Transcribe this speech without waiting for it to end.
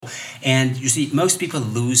And you see, most people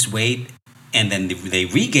lose weight and then they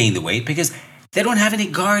regain the weight because they don't have any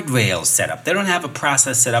guardrails set up. They don't have a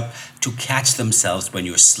process set up to catch themselves when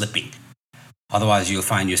you're slipping. Otherwise, you'll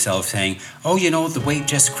find yourself saying, oh, the weight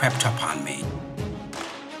just crept up on me.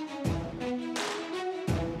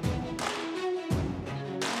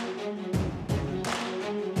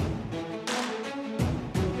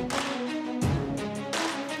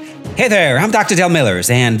 Hey there, I'm Dr. Del Millers,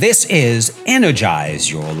 and this is Energize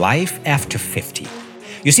Your Life After 50.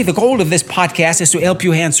 You see, the goal of this podcast is to help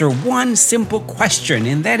you answer one simple question,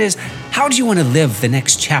 and that is, how do you want to live the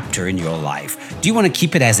next chapter in your life? Do you want to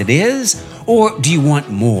keep it as it is, or do you want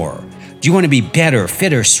more? Do you want to be better,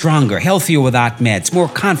 fitter, stronger, healthier without meds, more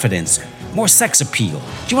confidence, more sex appeal?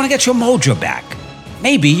 Do you want to get your mojo back?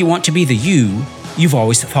 Maybe you want to be the you've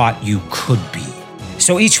always thought you could be.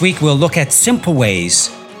 So each week we'll look at simple ways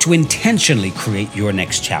to intentionally create your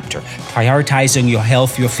next chapter, prioritizing your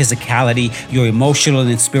health, your physicality, your emotional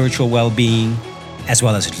and spiritual well-being, as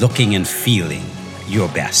well as looking and feeling your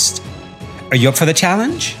best. Are you up for the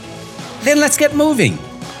challenge? Then let's get moving.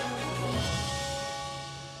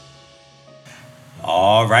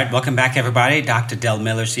 All right, welcome back, everybody. Dr. Del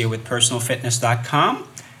Millers here with PersonalFitness.com.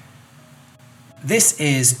 This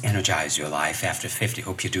is Energize Your Life After 50.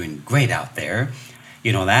 Hope you're doing great out there.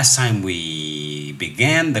 Last time we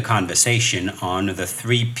began the conversation on the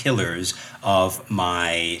 3 pillars of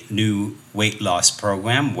my new weight loss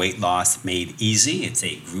program, Weight Loss Made Easy. It's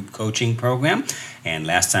a group coaching program. And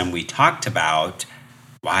last time we talked about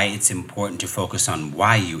why it's important to focus on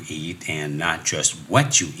why you eat and not just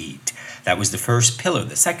what you eat. That was the first pillar.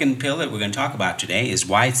 The second pillar we're going to talk about today is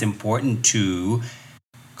why it's important to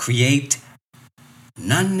create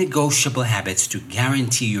non-negotiable habits to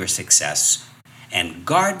guarantee your success and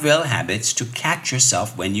guardrail habits to catch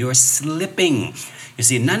yourself when you're slipping. You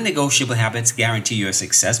see, non-negotiable habits guarantee your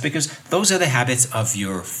success because those are the habits of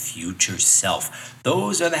your future self.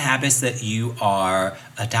 Those are the habits that you are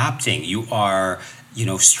adopting. You are,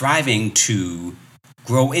 striving to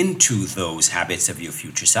grow into those habits of your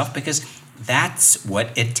future self because that's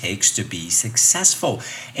what it takes to be successful.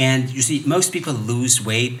 And you see, most people lose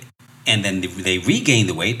weight and then they regain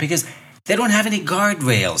the weight because they don't have any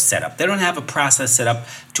guardrails set up. They don't have a process set up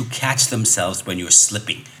to catch themselves when you're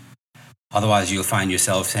slipping. Otherwise, you'll find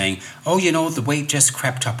yourself saying, oh, the weight just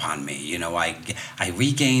crept up on me. I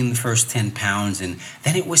regained the first 10 pounds and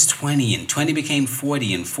then it was 20 and 20 became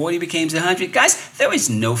 40 and 40 became 100. Guys, there is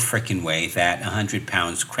no freaking way that 100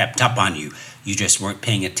 pounds crept up on you. You just weren't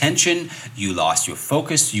paying attention. You lost your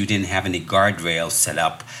focus. You didn't have any guardrails set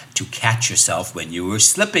up to catch yourself when you were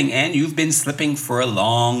slipping. And you've been slipping for a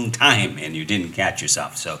long time and you didn't catch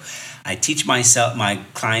yourself. So I teach my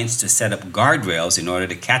clients to set up guardrails in order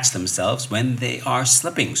to catch themselves when they are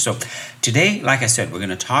slipping. So today, like I said, we're going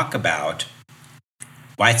to talk about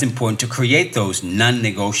why it's important to create those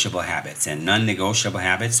non-negotiable habits. And non-negotiable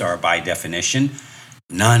habits are, by definition,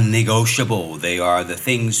 non-negotiable. They are the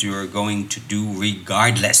things you're going to do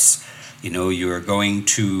regardless. You're going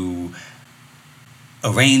to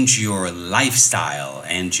arrange your lifestyle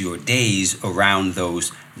and your days around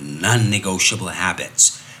those non-negotiable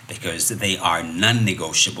habits. Because they are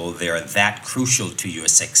non-negotiable, they're that crucial to your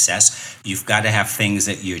success. You've got to have things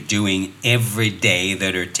that you're doing every day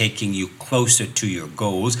that are taking you closer to your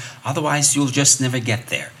goals. Otherwise, you'll just never get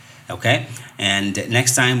there, okay? And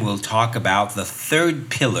next time, we'll talk about the third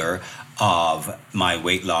pillar of my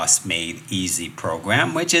Weight Loss Made Easy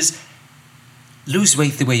program, which is lose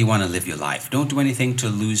weight the way you want to live your life. Don't do anything to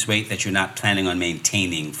lose weight that you're not planning on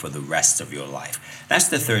maintaining for the rest of your life. That's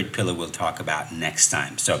the third pillar we'll talk about next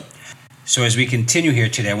time. So as we continue here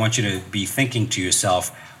today, I want you to be thinking to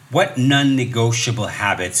yourself, what non-negotiable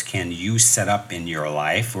habits can you set up in your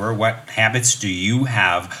life, or what habits do you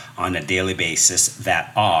have on a daily basis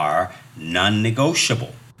that are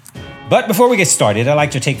non-negotiable? But before we get started, I'd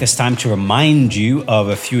like to take this time to remind you of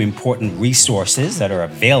a few important resources that are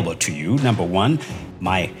available to you. Number one,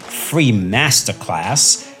 my free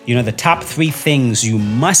masterclass. The top 3 things you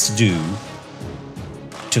must do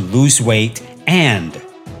to lose weight and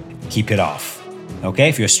keep it off. Okay,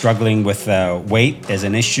 if you're struggling with weight as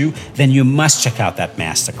an issue, then you must check out that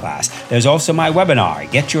masterclass. There's also my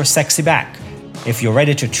webinar, Get Your Sexy Back. If you're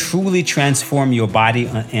ready to truly transform your body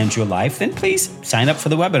and your life, then please sign up for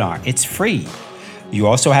the webinar. It's free. You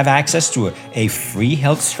also have access to a free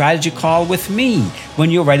health strategy call with me when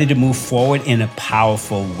you're ready to move forward in a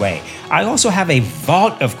powerful way. I also have a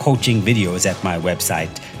vault of coaching videos at my website,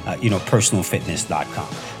 PersonalFitness.com.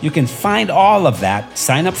 You can find all of that,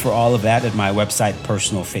 sign up for all of that at my website,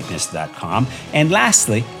 PersonalFitness.com. And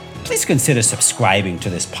lastly, please consider subscribing to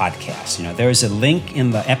this podcast. There is a link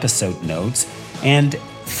in the episode notes. And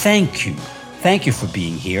thank you. Thank you for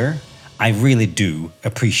being here. I really do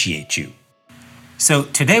appreciate you. So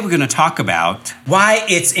today we're going to talk about why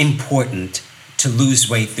it's important to lose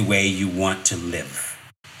weight the way you want to live.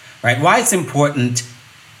 Right? Why it's important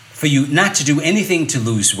for you not to do anything to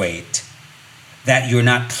lose weight that you're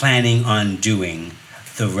not planning on doing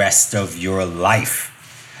the rest of your life.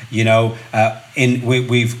 We've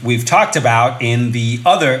talked about in the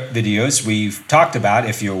other videos, we've talked about,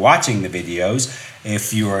 if you're watching the videos,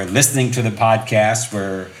 if you're listening to the podcast,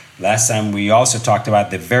 where last time we also talked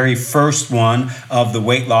about the very first one of the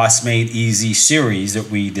Weight Loss Made Easy series that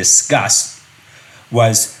we discussed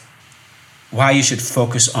was why you should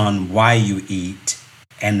focus on why you eat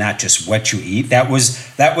and not just what you eat. That was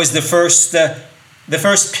the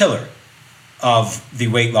first pillar of the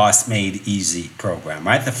Weight Loss Made Easy program,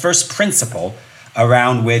 right? The first principle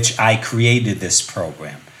around which I created this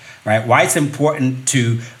program, right? Why it's important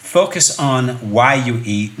to focus on why you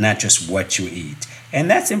eat, not just what you eat. And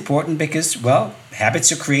that's important because,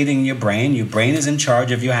 habits are created in your brain. Your brain is in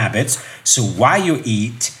charge of your habits. So why you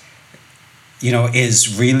eat,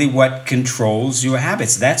 is really what controls your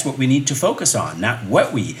habits. That's what we need to focus on, not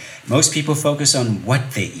what we eat. Most people focus on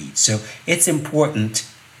what they eat. So it's important.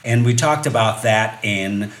 And we talked about that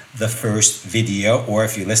in the first video, or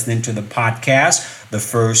if you're listening to the podcast, the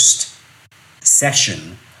first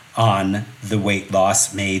session on the Weight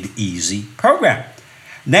Loss Made Easy program.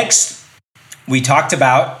 Next, we talked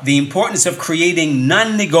about the importance of creating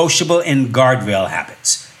non-negotiable and guardrail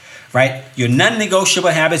habits, right? Your non-negotiable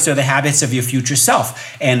habits are the habits of your future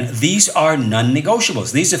self. And these are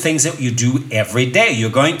non-negotiables. These are things that you do every day. You're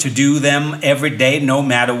going to do them every day, no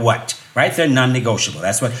matter what. Right? They're non-negotiable.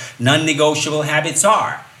 That's what non-negotiable habits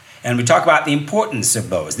are. And we talk about the importance of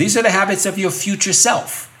those. These are the habits of your future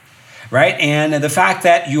self, right? And the fact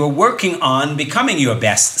that you're working on becoming your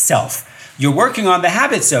best self. You're working on the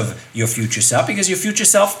habits of your future self because your future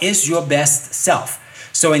self is your best self.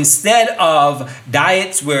 So instead of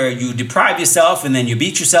diets where you deprive yourself and then you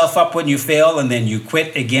beat yourself up when you fail and then you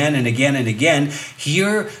quit again and again and again,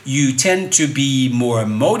 here you tend to be more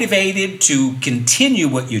motivated to continue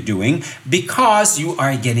what you're doing because you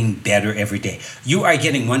are getting better every day. You are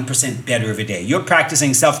getting 1% better every day. You're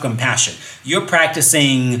practicing self-compassion. You're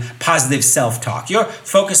practicing positive self-talk. You're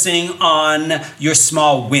focusing on your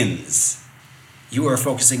small wins. You are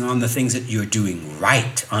focusing on the things that you're doing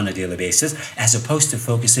right on a daily basis, as opposed to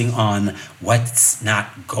focusing on what's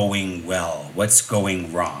not going well, what's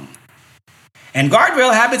going wrong. And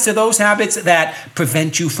guardrail habits are those habits that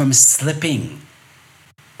prevent you from slipping,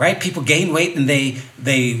 right? People gain weight and they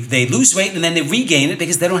lose weight and then they regain it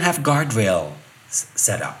because they don't have guardrail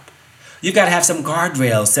set up. You've got to have some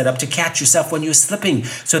guardrails set up to catch yourself when you're slipping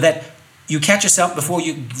so that you catch yourself before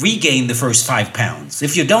you regain the first 5 pounds.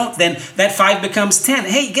 If you don't, then that 5 becomes 10.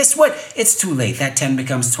 Hey, guess what? It's too late. That 10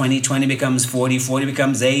 becomes 20, 20 becomes 40, 40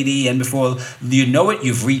 becomes 80. And before you know it,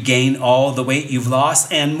 you've regained all the weight you've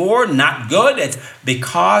lost and more. Not good. It's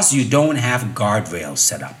because you don't have guardrails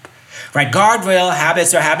set up. Right? Guardrail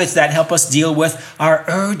habits are habits that help us deal with our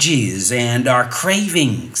urges and our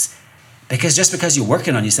cravings. Because just because you're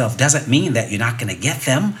working on yourself doesn't mean that you're not going to get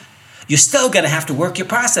them. You're still going to have to work your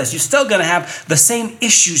process. You're still going to have the same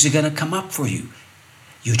issues are going to come up for you.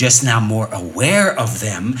 You're just now more aware of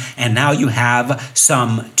them, and now you have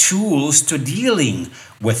some tools to dealing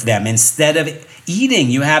with them. Instead of eating,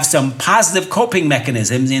 you have some positive coping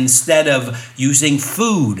mechanisms. Instead of using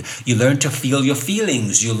food, you learn to feel your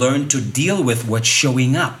feelings. You learn to deal with what's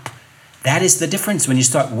showing up. That is the difference when you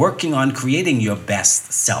start working on creating your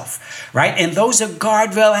best self, right? And those are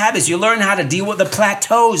guardrail habits. You learn how to deal with the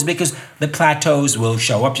plateaus because the plateaus will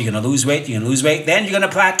show up. You're going to lose weight, then you're going to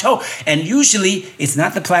plateau. And usually it's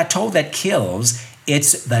not the plateau that kills,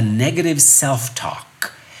 it's the negative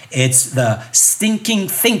self-talk. It's the stinking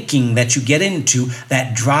thinking that you get into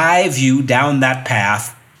that drive you down that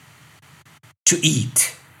path to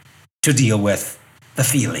eat, to deal with the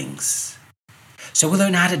feelings. So we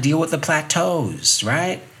learn how to deal with the plateaus,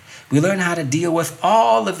 right? We learn how to deal with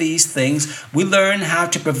all of these things. We learn how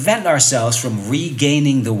to prevent ourselves from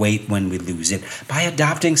regaining the weight when we lose it by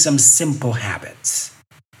adopting some simple habits.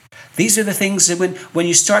 These are the things that when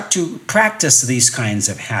you start to practice these kinds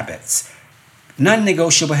of habits,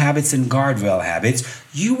 non-negotiable habits and guardrail habits,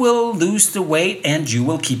 you will lose the weight and you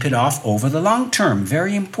will keep it off over the long term.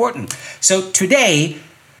 Very important. So today,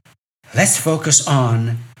 let's focus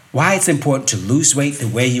on why it's important to lose weight the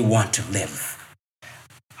way you want to live.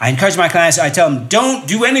 I encourage my clients, I tell them, don't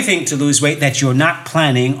do anything to lose weight that you're not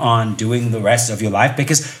planning on doing the rest of your life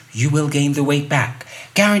because you will gain the weight back.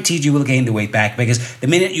 Guaranteed you will gain the weight back, because the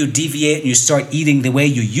minute you deviate and you start eating the way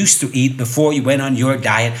you used to eat before you went on your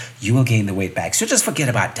diet, you will gain the weight back. So just forget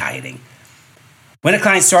about dieting. When a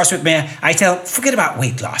client starts with me, I tell them, forget about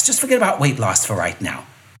weight loss. Just forget about weight loss for right now.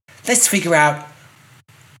 Let's figure out,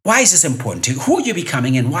 why is this important to you? Who are you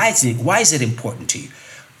becoming, and why is it important to you?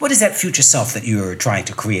 What is that future self that you're trying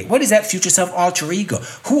to create? What is that future self alter ego?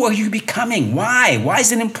 Who are you becoming? Why? Why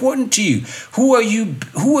is it important to you? Who are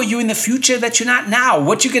you in the future that you're not now?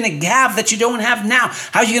 What you're going to have that you don't have now?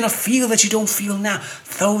 How are you going to feel that you don't feel now?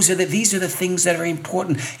 These are the things that are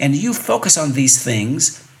important. And you focus on these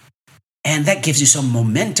things, and that gives you some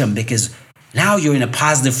momentum, because now you're in a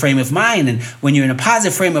positive frame of mind. And when you're in a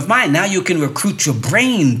positive frame of mind, now you can recruit your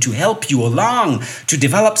brain to help you along, to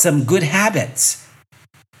develop some good habits.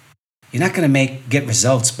 You're not going to get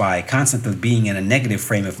results by constantly being in a negative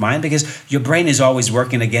frame of mind, because your brain is always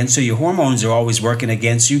working against you. Your hormones are always working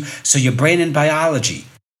against you. So your brain and biology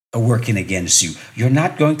are working against you. You're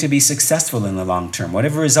not going to be successful in the long term.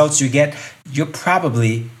 Whatever results you get, you're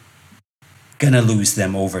probably going to lose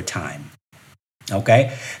them over time.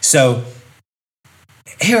 Okay? So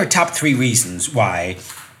here are top 3 reasons why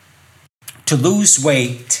to lose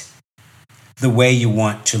weight the way you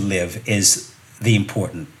want to live is the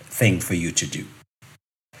important thing for you to do.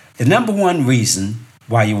 The number 1 reason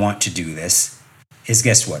why you want to do this is,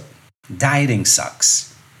 guess what? Dieting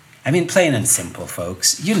sucks. I mean, plain and simple,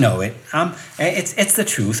 folks. You know it. It's the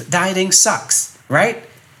truth. Dieting sucks, right?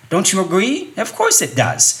 Don't you agree? Of course it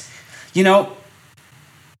does. You know,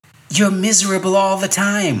 you're miserable all the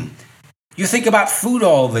time. You think about food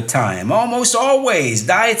all the time, almost always.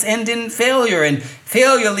 Diets end in failure, and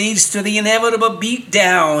failure leads to the inevitable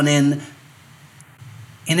beatdown, and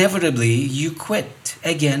inevitably you quit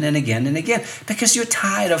again and again and again, because you're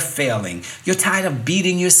tired of failing. You're tired of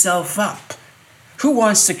beating yourself up. Who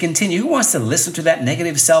wants to continue? Who wants to listen to that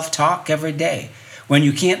negative self-talk every day when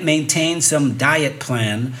you can't maintain some diet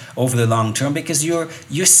plan over the long term because you're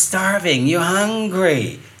starving, you're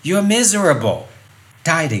hungry, you're miserable?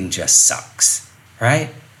 Dieting just sucks, right?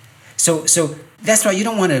 So that's why you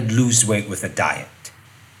don't want to lose weight with a diet.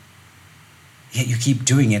 Yet you keep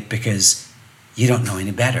doing it because you don't know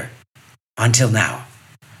any better. Until now.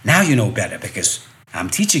 Now you know better, because I'm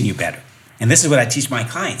teaching you better. And this is what I teach my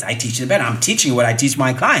clients. I teach you better. I'm teaching you what I teach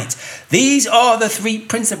my clients. These are the 3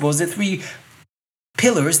 principles, the 3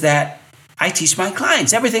 pillars that I teach my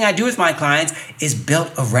clients. Everything I do with my clients is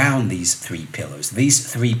built around these 3 pillars,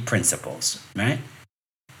 these 3 principles, right?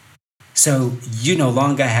 So you no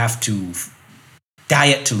longer have to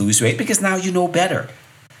diet to lose weight, because now you know better.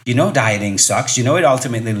 You know dieting sucks. You know it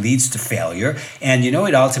ultimately leads to failure. And you know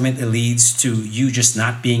it ultimately leads to you just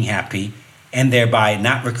not being happy, and thereby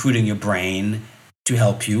not recruiting your brain to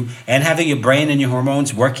help you. And having your brain and your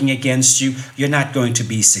hormones working against you, you're not going to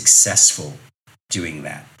be successful doing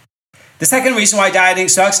that. The second reason why dieting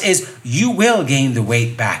sucks is you will gain the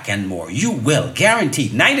weight back and more. You will,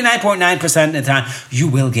 guaranteed, 99.9% of the time, you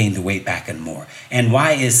will gain the weight back and more. And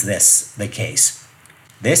why is this the case?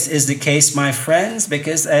 This is the case, my friends,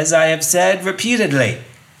 because as I have said repeatedly,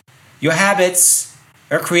 your habits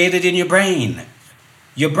are created in your brain.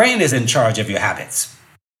 Your brain is in charge of your habits.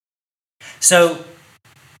 So,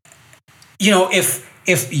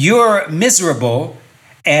 if you're miserable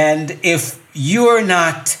and if you're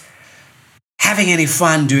not having any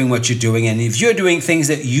fun doing what you're doing, and if you're doing things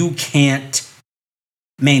that you can't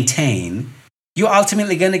maintain, you're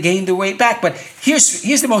ultimately going to gain the weight back. But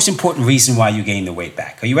here's the most important reason why you gain the weight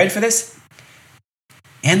back. Are you ready for this?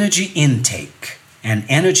 Energy intake and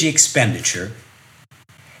energy expenditure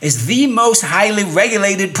is the most highly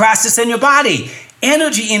regulated process in your body.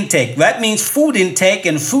 Energy intake, that means food intake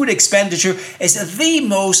and food expenditure, is the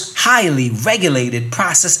most highly regulated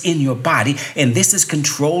process in your body. And this is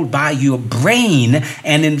controlled by your brain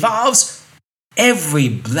and involves every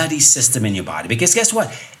bloody system in your body. Because guess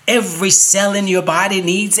what? Every cell in your body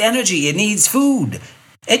needs energy. It needs food.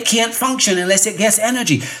 It can't function unless it gets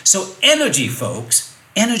energy. So energy, folks,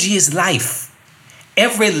 energy is life.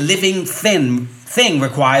 Every living thing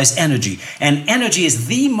requires energy. And energy is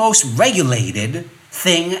the most regulated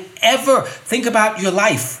thing ever. Think about your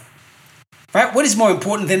life. Right? What is more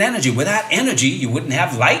important than energy? Without energy, you wouldn't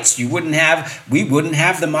have lights. We wouldn't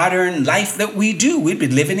have the modern life that we do. We'd be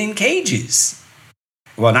living in cages.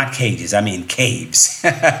 Well, not cages, I mean caves.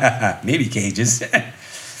 Maybe cages.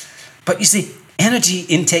 But you see, energy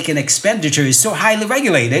intake and expenditure is so highly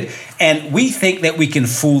regulated, and we think that we can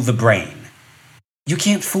fool the brain. You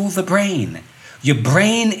can't fool the brain. Your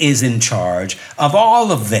brain is in charge of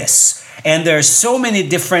all of this. And there are so many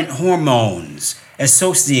different hormones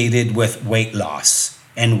associated with weight loss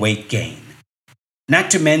and weight gain. Not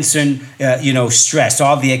to mention, stress,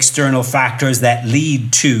 all the external factors that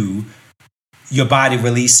lead to your body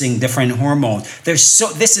releasing different hormones.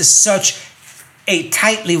 This is such a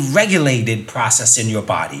tightly regulated process in your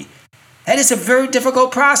body. And it's a very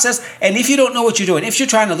difficult process. And if you don't know what you're doing, if you're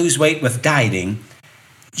trying to lose weight with dieting,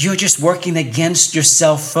 you're just working against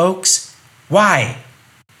yourself, folks. Why?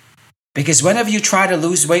 Because whenever you try to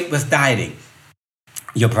lose weight with dieting,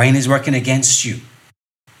 your brain is working against you.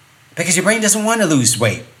 Because your brain doesn't want to lose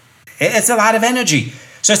weight. It's a lot of energy.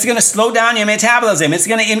 So it's going to slow down your metabolism. It's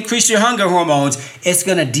going to increase your hunger hormones. It's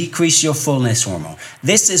going to decrease your fullness hormone.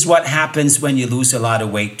 This is what happens when you lose a lot of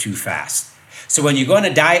weight too fast. So when you go on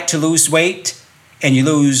a diet to lose weight and you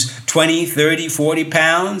lose 20, 30, 40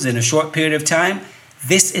 pounds in a short period of time,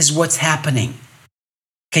 this is what's happening.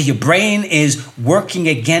 Okay, your brain is working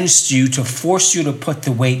against you to force you to put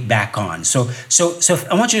the weight back on. So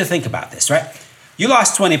I want you to think about this, right? You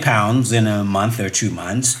lost 20 pounds in a month or 2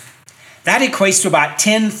 months. That equates to about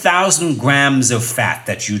 10,000 grams of fat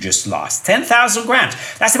that you just lost. 10,000 grams.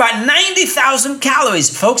 That's about 90,000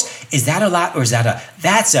 calories. Folks, is that a lot or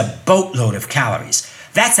that's a boatload of calories.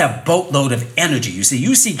 That's a boatload of energy.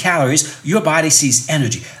 You see calories, your body sees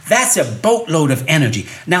energy. That's a boatload of energy.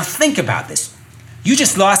 Now think about this. You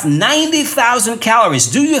just lost 90,000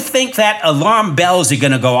 calories. Do you think that alarm bells are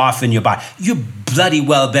going to go off in your body? You bloody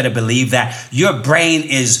well better believe that. Your brain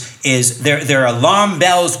there are alarm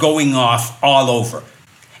bells going off all over.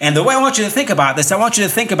 And the way I want you to think about this,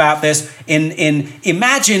 imagine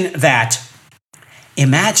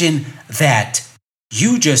that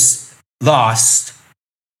you just lost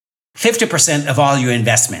 50% of all your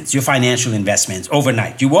investments, your financial investments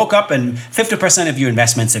overnight. You woke up and 50% of your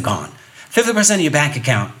investments are gone. 50% of your bank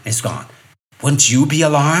account is gone. Wouldn't you be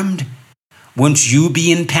alarmed? Wouldn't you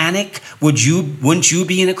be in panic? Wouldn't you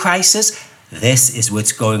be in a crisis? This is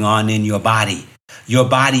what's going on in your body. Your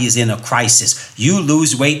body is in a crisis. You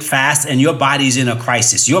lose weight fast and your body's in a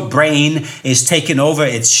crisis. Your brain is taking over.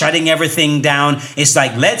 It's shutting everything down. It's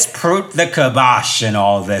like, let's put the kibosh in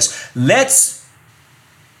all this. Let's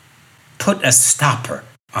put a stopper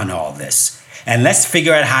on all this. And let's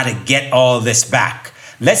figure out how to get all this back.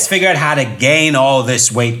 Let's figure out how to gain all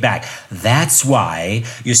this weight back. That's why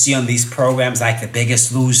you see on these programs like The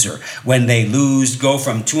Biggest Loser, when they go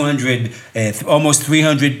from 200, almost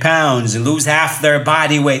 300 pounds and lose half their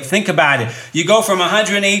body weight. Think about it. You go from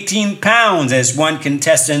 118 pounds, as one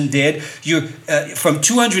contestant did. You from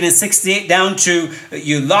 268 down to,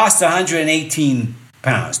 you lost 118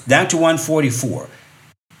 pounds, down to 144.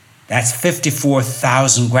 That's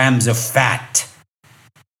 54,000 grams of fat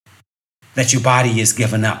that your body is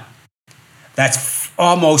giving up. That's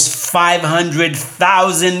almost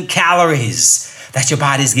 500,000 calories that your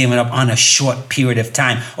body is giving up on a short period of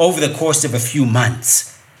time, over the course of a few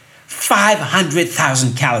months.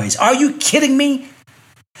 500,000 calories. Are you kidding me?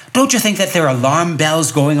 Don't you think that there are alarm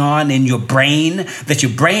bells going on in your brain? That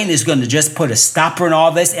your brain is going to just put a stopper in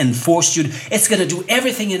all this and force you it's going to do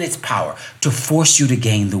everything in its power to force you to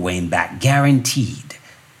gain the weight back. Guaranteed.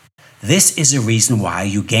 This is a reason why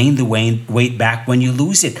you gain the weight back when you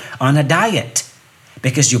lose it on a diet.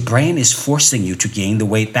 Because your brain is forcing you to gain the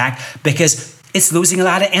weight back because it's losing a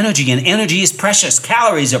lot of energy. And energy is precious.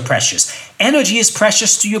 Calories are precious. Energy is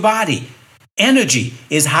precious to your body. Energy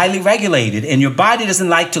is highly regulated and your body doesn't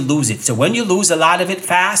like to lose it. So when you lose a lot of it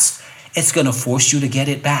fast, it's going to force you to get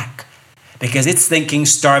it back. Because it's thinking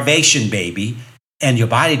starvation, baby. And your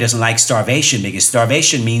body doesn't like starvation because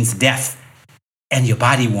starvation means death. And your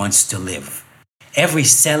body wants to live. Every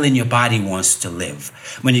cell in your body wants to live.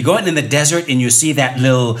 When you go out in the desert and you see that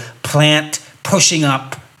little plant pushing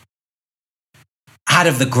up out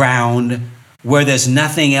of the ground where there's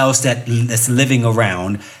nothing else that's living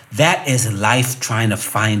around, that is life trying to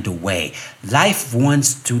find a way. Life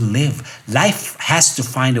wants to live. Life has to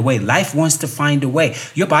find a way. Life wants to find a way.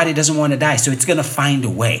 Your body doesn't want to die, so it's going to find a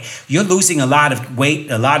way. You're losing a lot of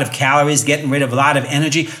weight, a lot of calories, getting rid of a lot of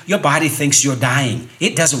energy. Your body thinks you're dying.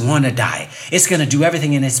 It doesn't want to die. It's going to do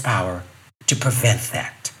everything in its power to prevent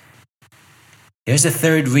that. Here's the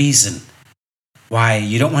third reason why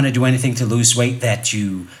you don't want to do anything to lose weight that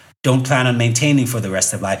you don't plan on maintaining for the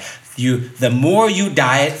rest of life. The more you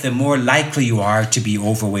diet, the more likely you are to be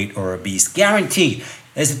overweight or obese. Guaranteed.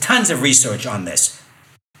 There's tons of research on this.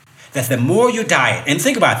 That the more you diet, and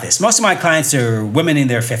think about this, most of my clients are women in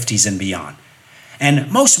their 50s and beyond.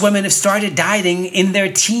 And most women have started dieting in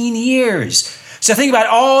their teen years. So think about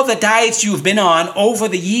all the diets you've been on over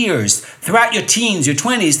the years, throughout your teens, your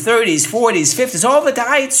 20s, 30s, 40s, 50s, all the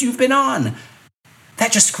diets you've been on.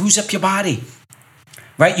 That just screws up your body.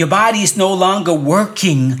 Right? Your body is no longer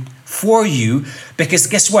working for you because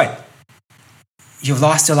guess what? you've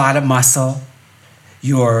lost a lot of muscle.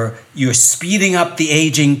 You're speeding up the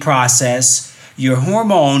aging process. Your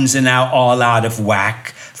hormones are now all out of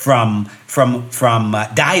whack from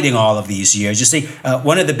dieting all of these years. You see,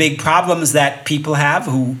 one of the big problems that people have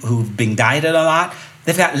who've been dieted a lot,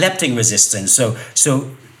 they've got leptin resistance.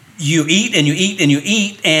 So you eat and you eat and you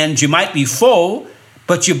eat, and you might be full,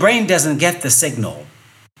 but your brain doesn't get the signal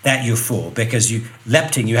that you're full because you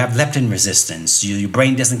have leptin resistance. Your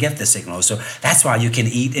brain doesn't get the signal. So that's why you can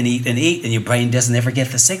eat and eat and eat and your brain doesn't ever get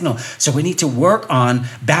the signal. So we need to work on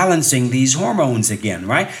balancing these hormones again,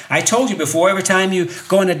 right? I told you before, every time you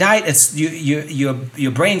go on a diet,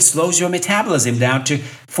 your brain slows your metabolism down to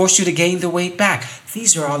force you to gain the weight back.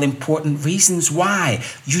 These are all important reasons why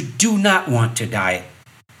you do not want to diet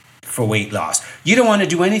for weight loss. You don't want to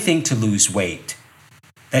do anything to lose weight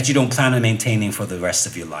that you don't plan on maintaining for the rest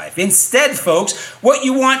of your life. Instead, folks, what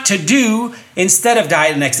you want to do instead of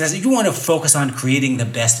diet and exercise, you want to focus on creating the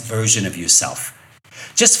best version of yourself.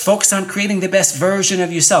 Just focus on creating the best version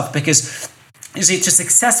of yourself, because you see, to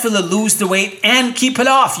successfully lose the weight and keep it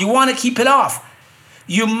off, you want to keep it off,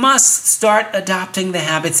 you must start adopting the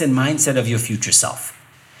habits and mindset of your future self.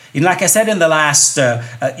 And like I said in the last,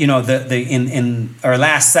 in our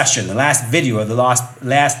last session, the last video, or the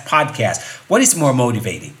last podcast, what is more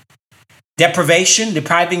motivating?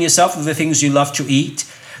 Depriving yourself of the things you love to eat,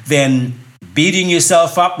 then beating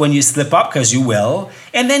yourself up when you slip up, because you will,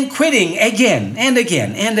 and then quitting again and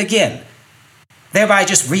again and again, thereby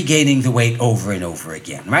just regaining the weight over and over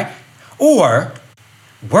again, right? Or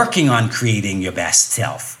working on creating your best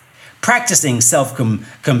self. Practicing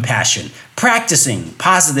self-compassion, practicing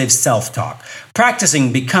positive self-talk,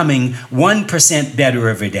 practicing becoming 1% better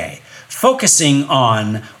every day, focusing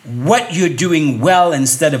on what you're doing well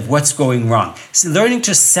instead of what's going wrong. So learning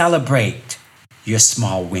to celebrate your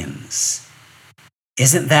small wins.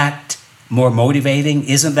 Isn't that more motivating?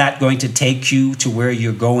 Isn't that going to take you to where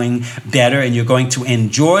you're going better, and you're going to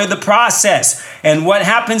enjoy the process? And what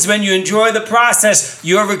happens when you enjoy the process?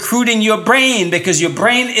 You're recruiting your brain, because your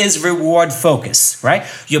brain is reward focused, right?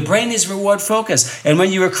 Your brain is reward focused. And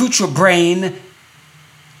when you recruit your brain,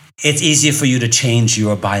 it's easier for you to change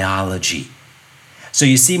your biology. So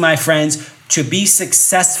you see, my friends, to be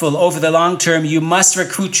successful over the long term, you must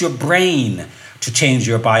recruit your brain to change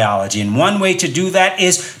your biology. And one way to do that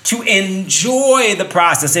is to enjoy the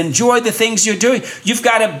process, enjoy the things you're doing. You've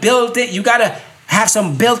got to build it. You got to have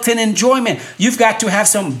some built-in enjoyment. You've got to have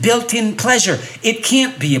some built-in pleasure. It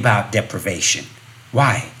can't be about deprivation.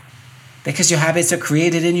 Why? Because your habits are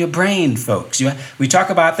created in your brain, folks. We talk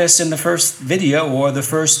about this in the first video, or the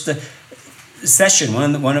first session,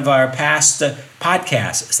 one of our past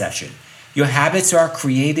podcast session. Your habits are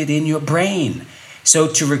created in your brain. So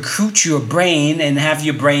to recruit your brain and have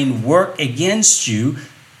your brain work against you,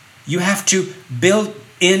 you have to build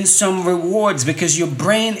in some rewards, because your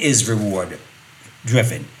brain is reward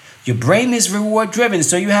driven. Your brain is reward driven,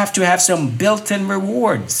 so you have to have some built-in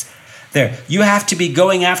rewards there. You have to be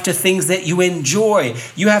going after things that you enjoy.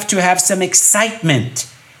 You have to have some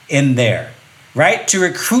excitement in there, right? To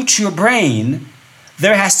recruit your brain,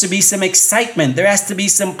 there has to be some excitement. There has to be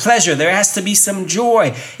some pleasure. There has to be some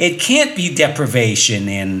joy. It can't be deprivation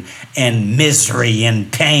and misery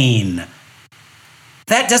and pain.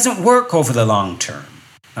 That doesn't work over the long term,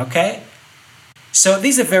 okay? So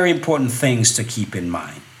these are very important things to keep in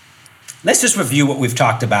mind. Let's just review what we've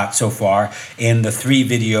talked about so far in the 3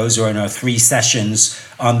 videos, or in our 3 sessions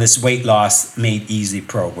on this Weight Loss Made Easy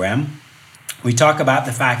program. We talk about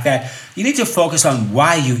the fact that you need to focus on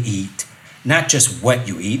why you eat, not just what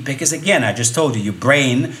you eat, because again, I just told you,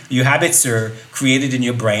 your habits are created in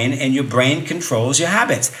your brain, and your brain controls your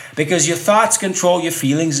habits, because your thoughts control your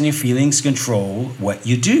feelings, and your feelings control what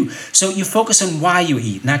you do. So you focus on why you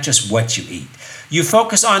eat, not just what you eat. You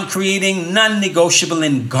focus on creating non-negotiable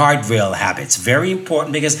and guardrail habits. Very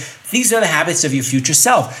important, because these are the habits of your future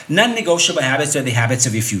self. Non-negotiable habits are the habits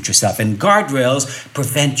of your future self. And guardrails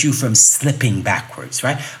prevent you from slipping backwards,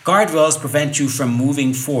 right? Guardrails prevent you from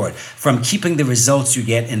moving forward, from keeping the results you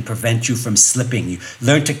get, and prevent you from slipping. You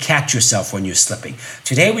learn to catch yourself when you're slipping.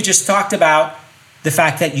 Today, we just talked about the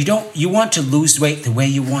fact that you want to lose weight the way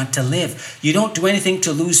you want to live. You don't do anything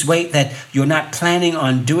to lose weight that you're not planning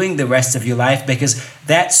on doing the rest of your life, because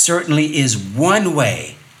that certainly is one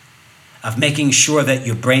way of making sure that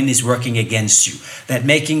your brain is working against you, that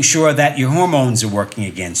making sure that your hormones are working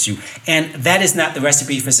against you. And that is not the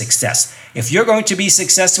recipe for success. If you're going to be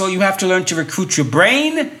successful, you have to learn to recruit your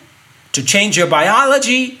brain to change your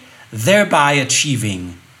biology, thereby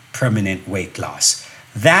achieving permanent weight loss.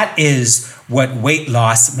 That is what Weight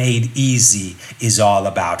Loss Made Easy is all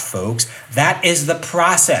about, folks. That is the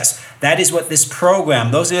process. That is what this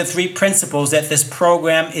program, those are the 3 principles that this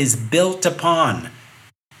program is built upon.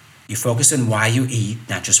 You focus on why you eat,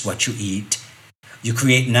 not just what you eat. You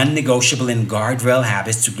create non-negotiable and guardrail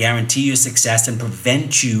habits to guarantee your success and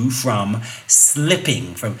prevent you from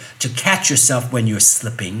slipping, to catch yourself when you're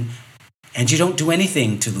slipping. And you don't do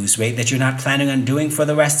anything to lose weight that you're not planning on doing for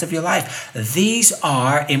the rest of your life. These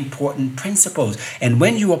are important principles. And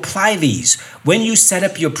when you apply these, when you set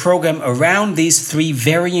up your program around these 3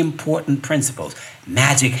 very important principles,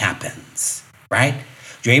 magic happens, right?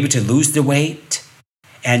 You're able to lose the weight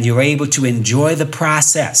and you're able to enjoy the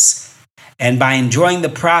process. And by enjoying the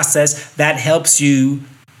process, that helps you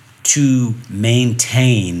to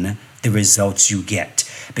maintain the results you get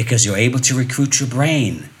because you're able to recruit your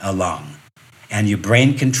brain along. And your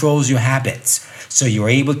brain controls your habits. So you're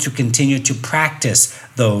able to continue to practice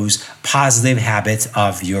those positive habits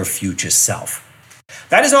of your future self.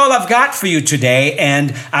 That is all I've got for you today.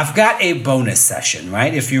 And I've got a bonus session,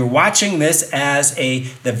 right? If you're watching this as a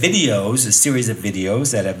series of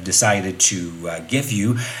videos that I've decided to give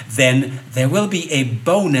you, then there will be a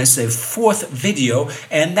bonus, a 4th video.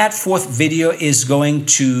 And that 4th video is going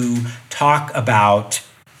to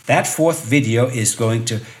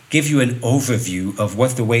give you an overview of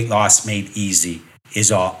what the Weight Loss Made Easy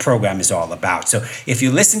program is all about. So if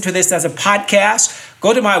you listen to this as a podcast,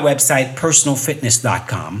 go to my website,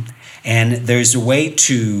 personalfitness.com, and there's a way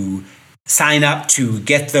to sign up to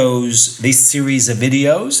get this series of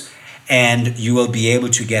videos, and you will be able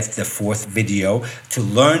to get the 4th video to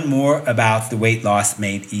learn more about the Weight Loss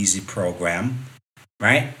Made Easy program,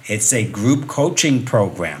 right? It's a group coaching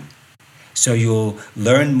program. So you'll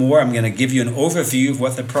learn more. I'm going to give you an overview of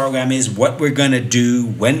what the program is, what we're going to do,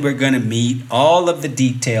 when we're going to meet, all of the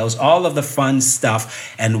details, all of the fun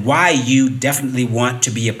stuff, and why you definitely want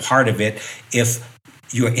to be a part of it if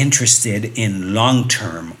you're interested in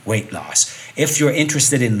long-term weight loss. If you're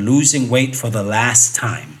interested in losing weight for the last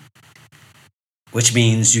time, which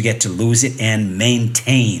means you get to lose it and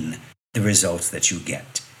maintain the results that you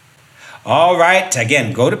get. All right.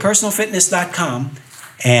 Again, go to personalfitness.com.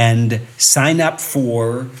 and sign up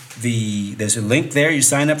for there's a link there. You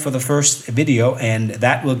sign up for the first video, and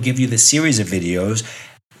that will give you the series of videos,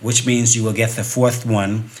 which means you will get the 4th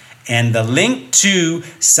one. And the link to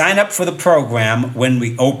sign up for the program when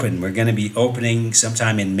we open, we're going to be opening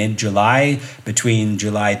sometime in mid-July, between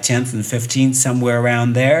July 10th and 15th, somewhere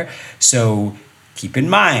around there. So keep in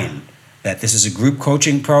mind that this is a group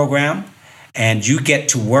coaching program, and you get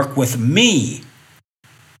to work with me.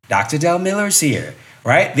 Dr. Del Miller's here.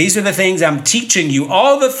 Right? These are the things I'm teaching you,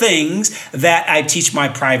 all the things that I teach my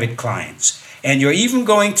private clients. And you're even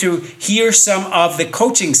going to hear some of the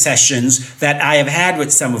coaching sessions that I have had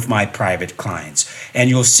with some of my private clients. And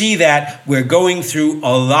you'll see that we're going through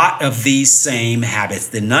a lot of these same habits,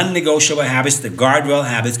 the non-negotiable habits, the guardrail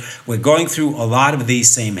habits. We're going through a lot of these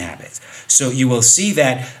same habits. So you will see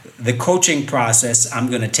that the coaching process I'm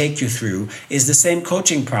going to take you through is the same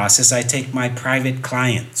coaching process I take my private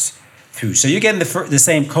clients through. So you're getting the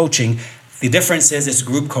same coaching. The difference is it's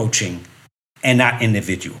group coaching and not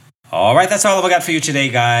individual. All right, that's all I've got for you today,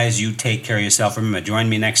 guys. You take care of yourself. Remember, join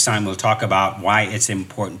me next time. We'll talk about why it's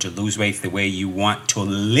important to lose weight the way you want to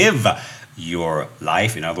live your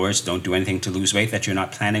life. In other words, don't do anything to lose weight that you're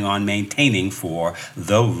not planning on maintaining for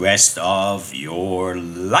the rest of your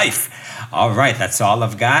life. All right, that's all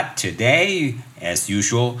I've got today. As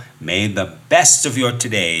usual, may the best of your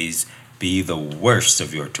todays be the worst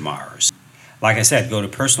of your tomorrows. Like I said, go to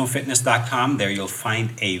personalfitness.com. There you'll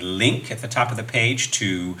find a link at the top of the page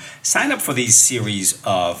to sign up for these series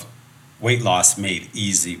of Weight Loss Made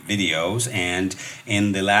Easy videos. And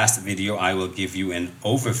in the last video, I will give you an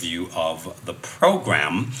overview of the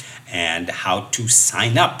program and how to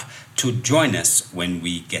sign up to join us when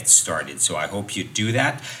we get started. So I hope you do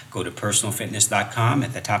that. Go to personalfitness.com.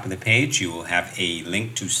 At the top of the page, you will have a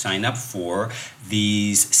link to sign up for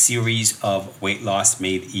these series of Weight Loss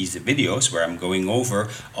Made Easy videos where I'm going over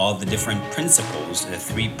all the different principles, the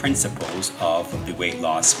 3 principles of the Weight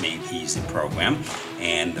Loss Made Easy program.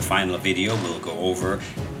 And the final video will go over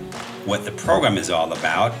what the program is all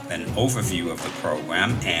about, an overview of the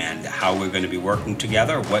program, and how we're going to be working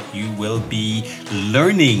together, what you will be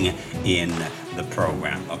learning in the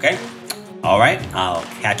program, okay? All right, I'll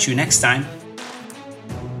catch you next time.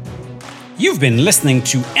 You've been listening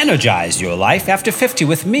to Energize Your Life After 50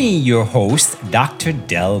 with me, your host, Dr.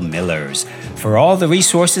 Del Millers. For all the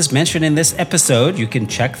resources mentioned in this episode, you can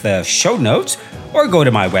check the show notes or go to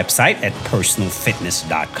my website at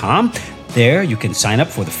personalfitness.com. There, you can sign up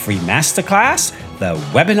for the free masterclass,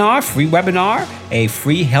 the free webinar, a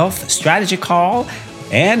free health strategy call,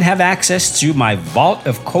 and have access to my vault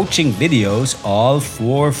of coaching videos all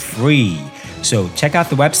for free. So check out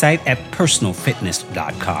the website at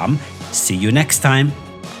personalfitness.com. See you next time.